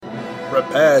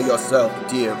Prepare yourself,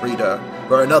 dear reader,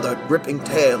 for another gripping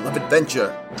tale of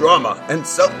adventure, drama, and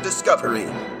self-discovery.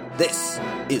 This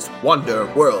is Wonder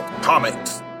World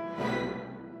Comics.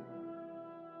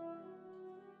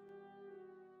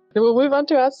 So we'll move on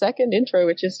to our second intro,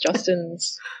 which is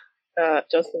Justin's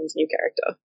new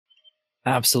character.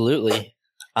 Absolutely.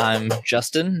 I'm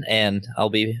Justin, and I'll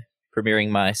be premiering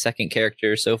my second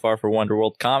character so far for Wonder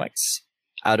World Comics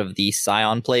out of the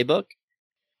Scion playbook,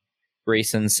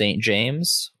 Greyson St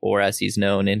James, or as he's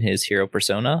known in his hero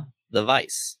persona, the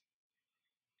Vice.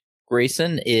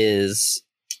 Greyson is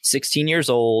 16 years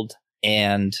old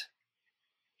and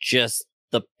just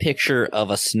the picture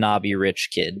of a snobby rich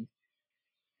kid.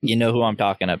 You know who I'm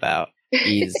talking about.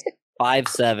 He's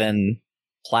 5'7",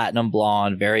 platinum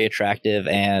blonde, very attractive,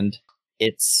 and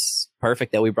it's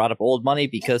perfect that we brought up old money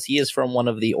because he is from one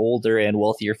of the older and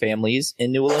wealthier families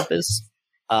in New Olympus,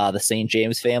 the St.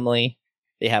 James family.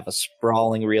 They have a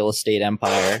sprawling real estate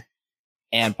empire,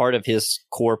 and part of his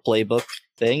core playbook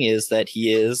thing is that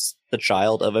he is the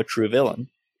child of a true villain,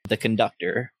 the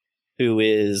Conductor, who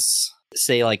is,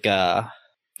 say, like a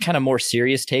kind of more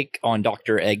serious take on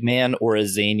Dr. Eggman or a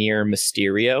zanier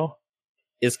Mysterio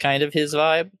is kind of his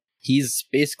vibe. He's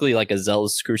basically like a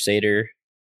zealous crusader.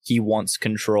 He wants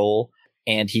control,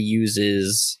 and he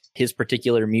uses his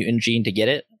particular mutant gene to get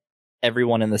it.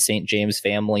 Everyone in the St. James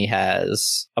family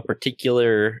has a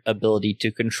particular ability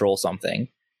to control something.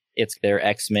 It's their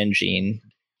X-Men gene.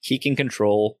 He can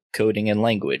control coding and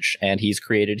language, and he's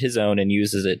created his own and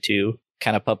uses it to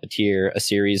kind of puppeteer a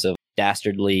series of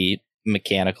dastardly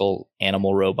mechanical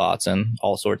animal robots and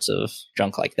all sorts of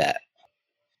junk like that.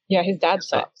 Yeah, his dad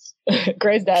sucks.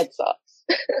 Gray's dad sucks.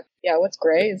 Yeah, what's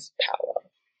Gray's power?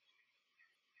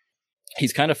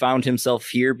 He's kind of found himself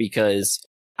here because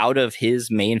out of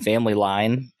his main family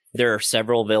line, there are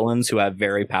several villains who have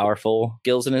very powerful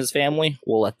skills in his family.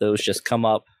 We'll let those just come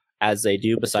up as they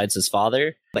do besides his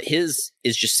father. But his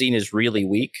is just seen as really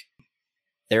weak.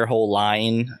 Their whole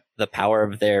line, the power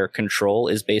of their control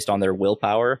is based on their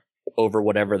willpower over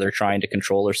whatever they're trying to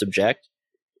control or subject.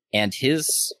 And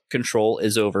his control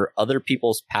is over other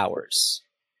people's powers.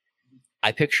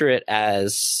 I picture it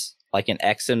as like an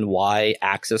X and Y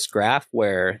axis graph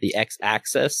where the X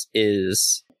axis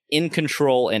is in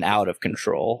control and out of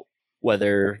control,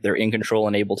 whether they're in control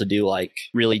and able to do like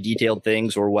really detailed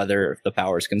things or whether the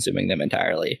power is consuming them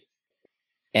entirely.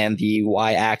 And the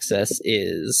Y axis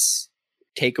is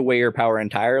take away your power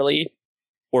entirely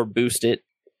or boost it.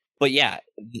 But yeah,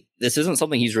 this isn't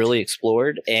something he's really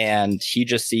explored, and he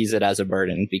just sees it as a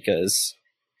burden because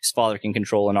his father can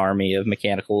control an army of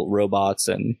mechanical robots,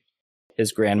 and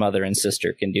his grandmother and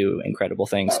sister can do incredible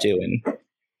things too. And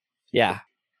yeah,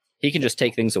 he can just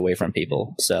take things away from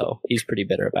people, so he's pretty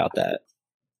bitter about that.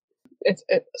 It's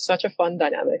such a fun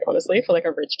dynamic, honestly, for like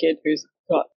a rich kid who's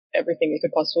got everything he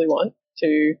could possibly want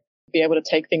to be able to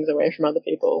take things away from other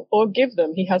people or give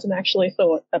them. He hasn't actually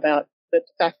thought about the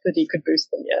fact that he could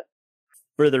boost them yet.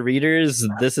 For the readers,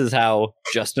 this is how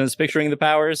Justin is picturing the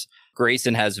powers.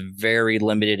 Grayson has very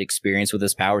limited experience with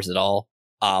his powers at all.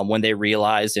 When they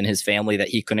realized in his family that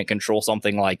he couldn't control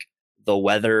something like the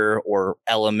weather or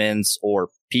elements or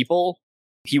people,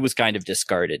 he was kind of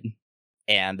discarded.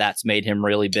 And that's made him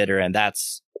really bitter. And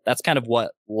that's kind of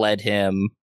what led him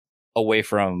away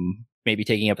from maybe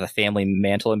taking up the family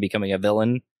mantle and becoming a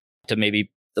villain to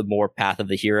maybe the more path of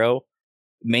the hero,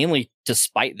 mainly to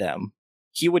spite them.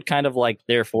 He would kind of like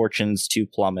their fortunes to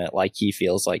plummet like he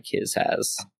feels like his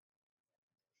has.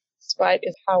 Spite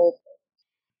is how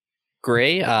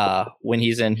Gray, when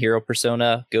he's in hero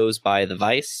persona, goes by the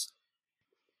Vice.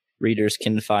 Readers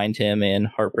can find him in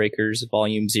Heartbreakers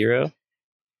Volume 0.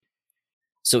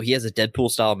 So he has a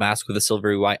Deadpool-style mask with the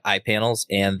silvery white eye panels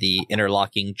and the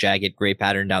interlocking jagged gray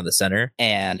pattern down the center.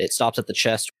 And it stops at the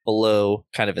chest below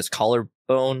kind of his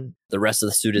collarbone. The rest of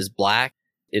the suit is black.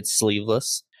 It's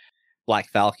sleeveless. Black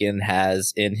Falcon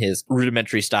has, in his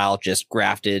rudimentary style, just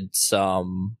grafted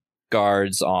some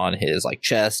guards on his like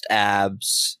chest,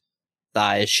 abs,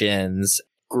 thighs, shins.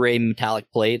 Gray metallic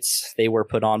plates. They were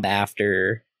put on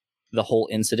after the whole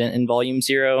incident in Volume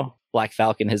 0. Black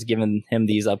Falcon has given him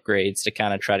these upgrades to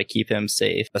kind of try to keep him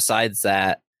safe. Besides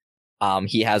that,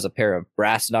 he has a pair of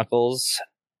brass knuckles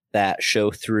that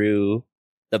show through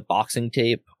the boxing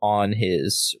tape on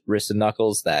his wrist and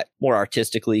knuckles that more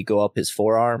artistically go up his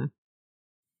forearm.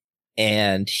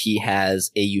 And he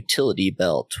has a utility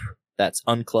belt that's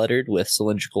uncluttered with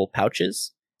cylindrical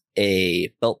pouches, a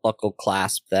belt buckle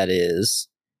clasp that is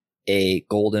a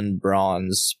golden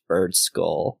bronze bird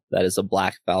skull that is a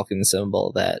Black Falcon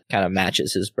symbol that kind of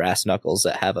matches his brass knuckles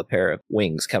that have a pair of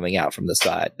wings coming out from the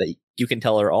side that you can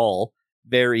tell are all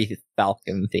very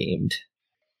Falcon themed.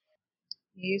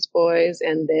 These boys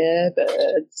and their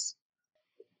birds.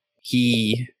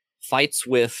 He fights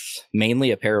with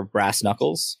mainly a pair of brass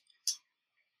knuckles,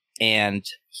 and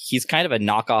he's kind of a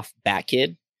knockoff Bat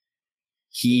Kid.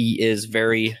 He is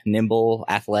very nimble,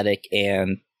 athletic,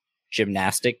 and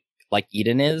gymnastic like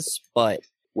Eden is, but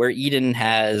where Eden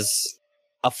has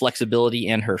a flexibility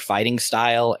in her fighting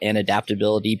style and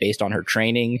adaptability based on her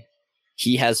training,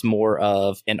 he has more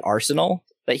of an arsenal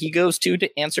that he goes to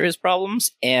answer his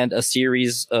problems and a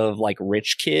series of like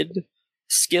rich kid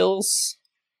skills.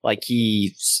 Like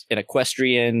he's an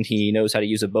equestrian, he knows how to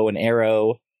use a bow and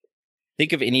arrow.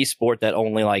 Think of any sport that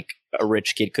only like a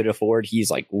rich kid could afford. He's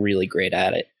like really great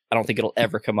at it. I don't think it'll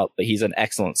ever come up, but he's an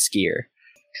excellent skier.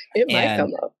 It might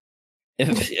come up.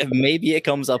 If maybe it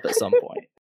comes up at some point.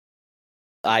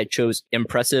 I chose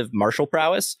impressive martial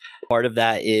prowess. Part of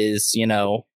that is, you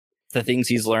know, the things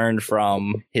he's learned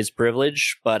from his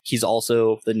privilege, but he's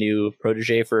also the new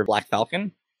protege for Black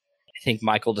Falcon. I think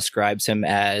Michael describes him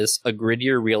as a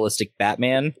grittier, realistic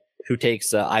Batman who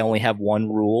takes I only have one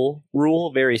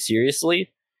rule very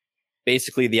seriously.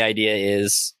 Basically, the idea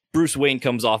is Bruce Wayne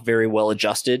comes off very well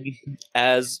adjusted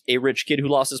as a rich kid who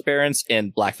lost his parents,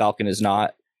 and Black Falcon is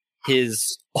not.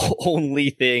 His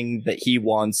only thing that he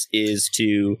wants is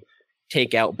to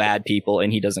take out bad people,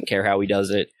 and he doesn't care how he does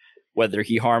it. Whether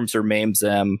he harms or maims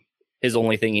them, his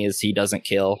only thing is he doesn't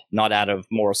kill, not out of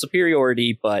moral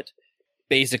superiority, but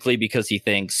basically because he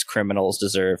thinks criminals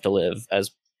deserve to live as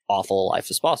awful a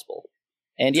life as possible.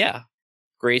 And yeah,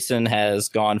 Grayson has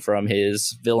gone from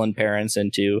his villain parents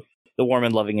into the warm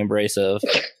and loving embrace of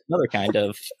another kind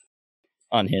of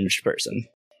unhinged person.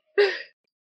 I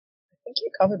think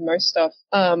you covered most stuff.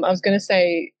 I was going to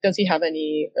say, does he have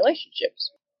any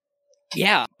relationships?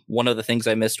 Yeah. One of the things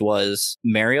I missed was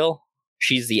Mariel.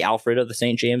 She's the Alfred of the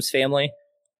St. James family.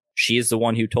 She is the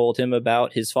one who told him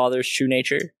about his father's true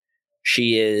nature.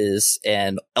 She is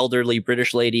an elderly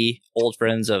British lady, old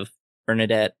friends of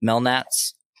Bernadette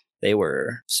Melnatz. They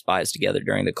were spies together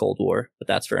during the Cold War, but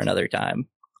that's for another time.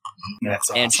 That's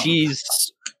awesome. And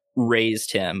she's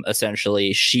raised him,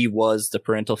 essentially. She was the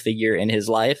parental figure in his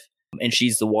life, and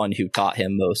she's the one who taught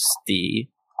him most the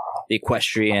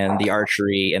equestrian, the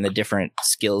archery, and the different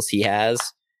skills he has.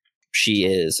 She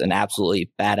is an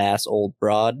absolutely badass old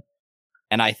broad,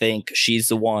 and I think she's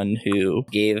the one who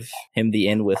gave him the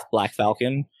in with Black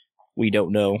Falcon. We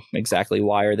don't know exactly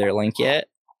why or their link yet.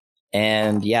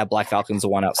 And yeah, Black Falcon's the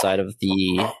one outside of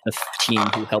the team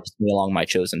who helps me along my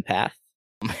chosen path.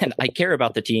 And I care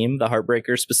about the team, the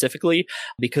Heartbreakers specifically,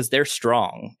 because they're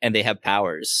strong and they have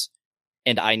powers.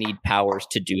 And I need powers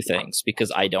to do things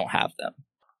because I don't have them.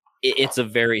 It's a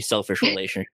very selfish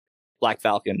relationship. Black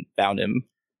Falcon found him,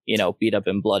 you know, beat up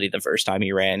and bloody the first time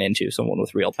he ran into someone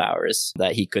with real powers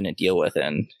that he couldn't deal with.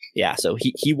 And yeah, so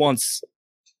he wants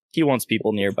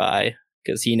people nearby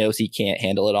because he knows he can't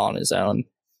handle it on his own.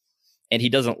 And he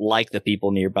doesn't like the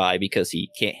people nearby because he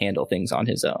can't handle things on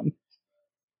his own.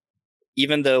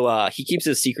 Even though he keeps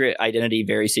his secret identity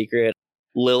very secret,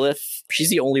 Lilith, she's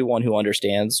the only one who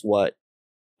understands what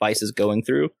Vice is going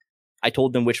through. I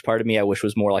told them which part of me I wish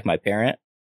was more like my parent,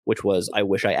 which was I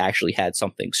wish I actually had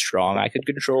something strong I could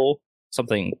control,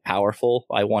 something powerful.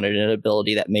 I wanted an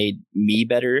ability that made me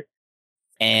better.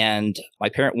 And my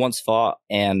parent once fought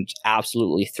and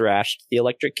absolutely thrashed the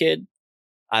Electric Kid.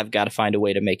 I've got to find a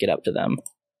way to make it up to them.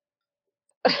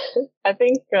 I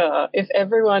think if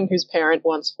everyone whose parent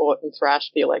once fought and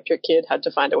thrashed the Electric Kid had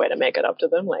to find a way to make it up to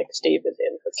them, like Steve is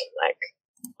in for like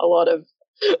a lot of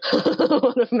a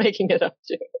lot of making it up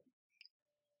to.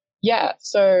 Yeah.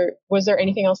 So, was there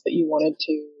anything else that you wanted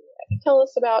to tell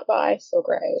us about Vice or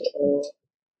Grey? Or...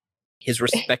 His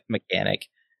respect mechanic.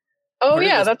 Oh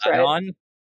yeah, that's right.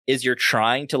 Is you're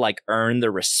trying to like earn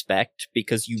the respect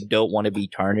because you don't want to be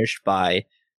tarnished by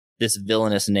this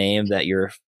villainous name that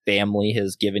your family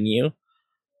has given you.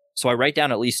 So I write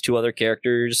down at least 2 other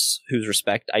characters whose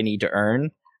respect I need to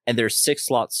earn, and there's 6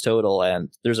 slots total, and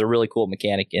there's a really cool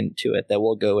mechanic into it that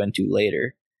we'll go into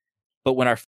later. But when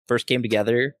our first came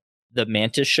together, the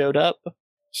Mantis showed up.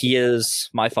 He is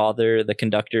my father, the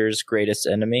conductor's greatest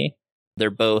enemy. They're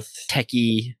both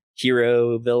techie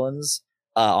hero villains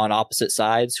on opposite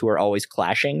sides who are always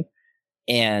clashing,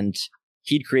 and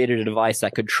he'd created a device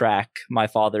that could track my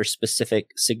father's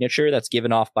specific signature that's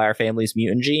given off by our family's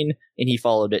mutant gene, and he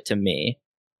followed it to me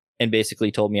and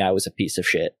basically told me I was a piece of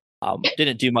shit.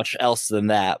 Didn't do much else than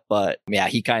that, but yeah,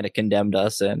 he kind of condemned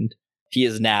us, and he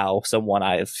is now someone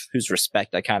whose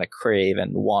respect I kind of crave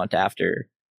and want after,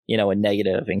 you know, a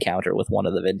negative encounter with one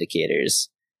of the Vindicators.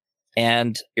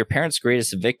 And your parent's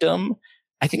greatest victim,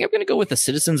 I think I'm going to go with the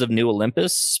citizens of New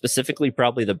Olympus, specifically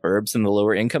probably the burbs in the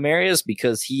lower income areas,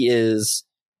 because he is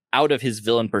out of his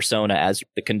villain persona as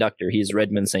the conductor. He's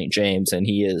Redmond St. James, and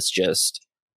he is just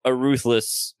a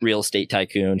ruthless real estate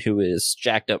tycoon who is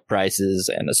jacked up prices,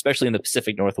 and especially in the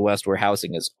Pacific Northwest where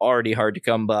housing is already hard to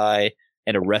come by,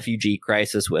 and a refugee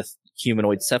crisis with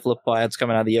humanoid cephalopods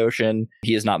coming out of the ocean,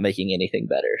 he is not making anything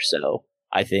better. So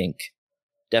I think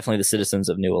definitely the citizens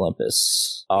of New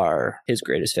Olympus are his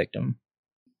greatest victim.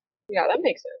 Yeah, that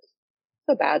makes sense.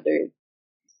 It's a bad dude.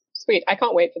 Sweet. I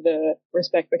can't wait for the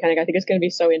respect mechanic. I think it's going to be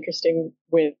so interesting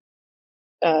with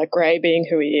Grey being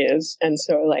who he is, and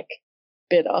so, like,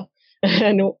 bitter,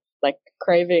 and, like,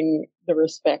 craving the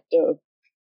respect of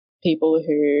people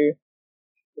who, you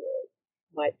know,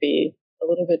 might be a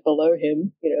little bit below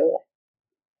him, you know.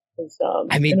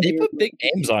 I mean, they put big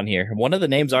names on here. One of the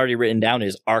names already written down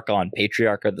is Archon,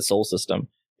 Patriarch of the Soul System,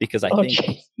 because I think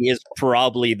he is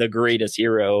probably the greatest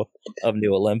hero of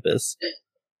New Olympus.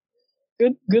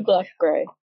 Good luck, Grey.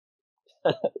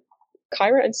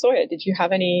 Kyra and Sawyer, did you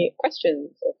have any questions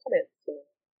or comments or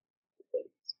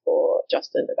things for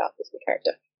Justin about this new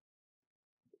character?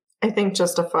 I think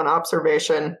just a fun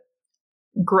observation.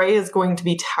 Grey is going to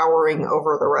be towering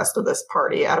over the rest of this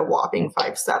party at a whopping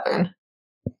 5'7".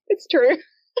 It's true.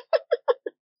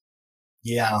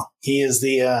 Yeah, he is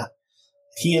the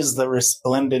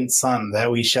resplendent sun that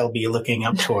we shall be looking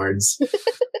up towards.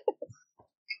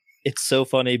 It's so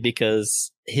funny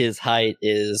because his height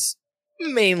is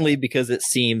mainly because it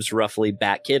seems roughly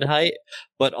Bat-Kid height,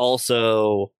 but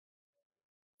also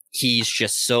he's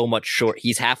just so much short.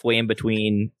 He's halfway in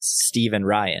between Steve and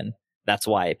Ryan. That's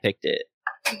why I picked it.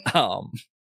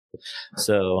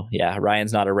 So yeah,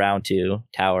 Ryan's not around to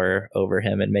tower over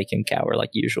him and make him cower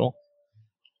like usual.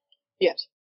 Yet.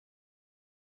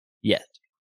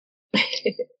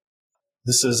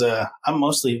 This is I'm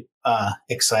mostly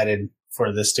excited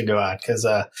for this to go out because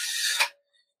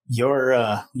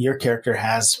your character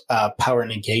has power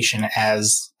negation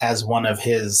as one of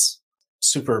his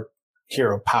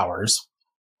superhero powers,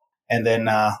 and then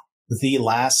the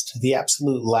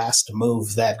absolute last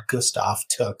move that Gustav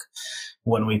took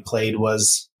when we played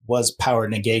was power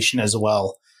negation as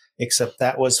well, except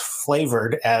that was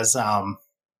flavored as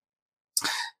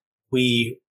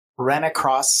we ran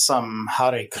across some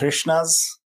Hare Krishnas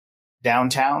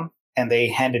downtown, and they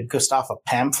handed Gustav a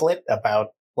pamphlet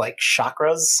about like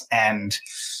chakras and,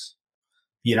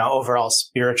 you know, overall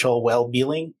spiritual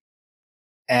well-being.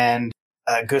 And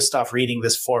Gustav reading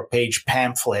this 4-page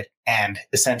pamphlet and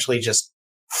essentially just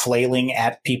flailing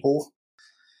at people.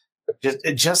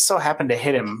 It just so happened to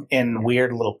hit him in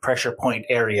weird little pressure point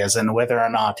areas, and whether or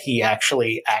not he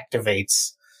actually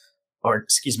deactivates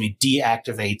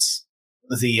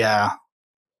the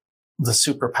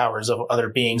superpowers of other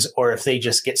beings, or if they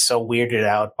just get so weirded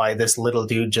out by this little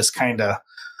dude just kind of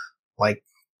like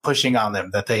pushing on them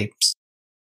that they're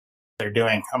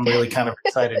doing. I'm really kind of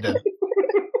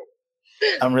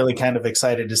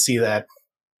excited to see that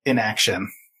in action.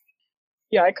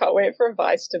 Yeah, I can't wait for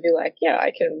Vice to be like, yeah,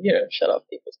 I can, you know, shut off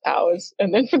people's powers.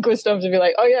 And then for Gustav to be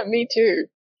like, oh yeah, me too.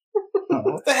 Oh,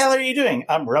 what the hell are you doing?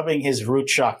 I'm rubbing his root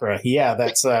chakra. Yeah,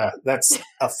 that's a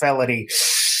felony.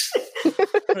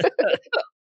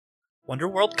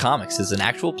 Wonderworld Comics is an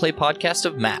actual play podcast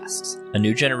of Masks, A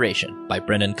New Generation by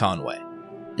Brennan Conway.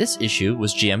 This issue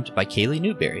was GM'd by Kaylee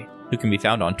Newberry, who can be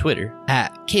found on Twitter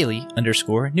at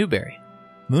Kaylee_Newberry.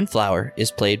 Moonflower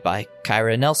is played by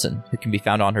Kyra Nelson, who can be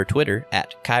found on her Twitter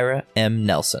at Kyra M.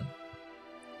 Nelson.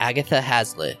 Agatha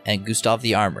Hazlitt and Gustav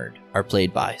the Armored are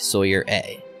played by Sawyer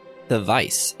A. The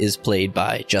Vice is played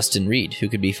by Justin Reed, who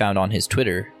can be found on his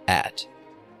Twitter at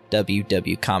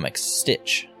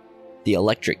WWComicsStitch. The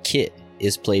Electric Kid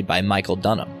is played by Michael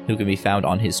Dunham, who can be found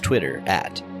on his Twitter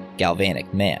at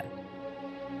Galvanic Man.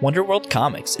 Wonderworld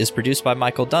Comics is produced by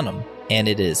Michael Dunham, and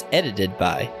it is edited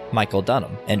by Michael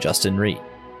Dunham and Justin Reed.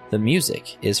 The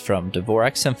music is from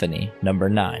Dvorak Symphony No.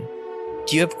 9.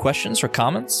 Do you have questions or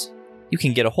comments? You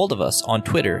can get a hold of us on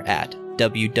Twitter at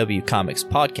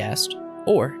WWComicsPodcast,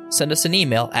 or send us an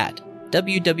email at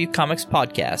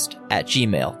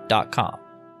wwcomicspodcast@gmail.com.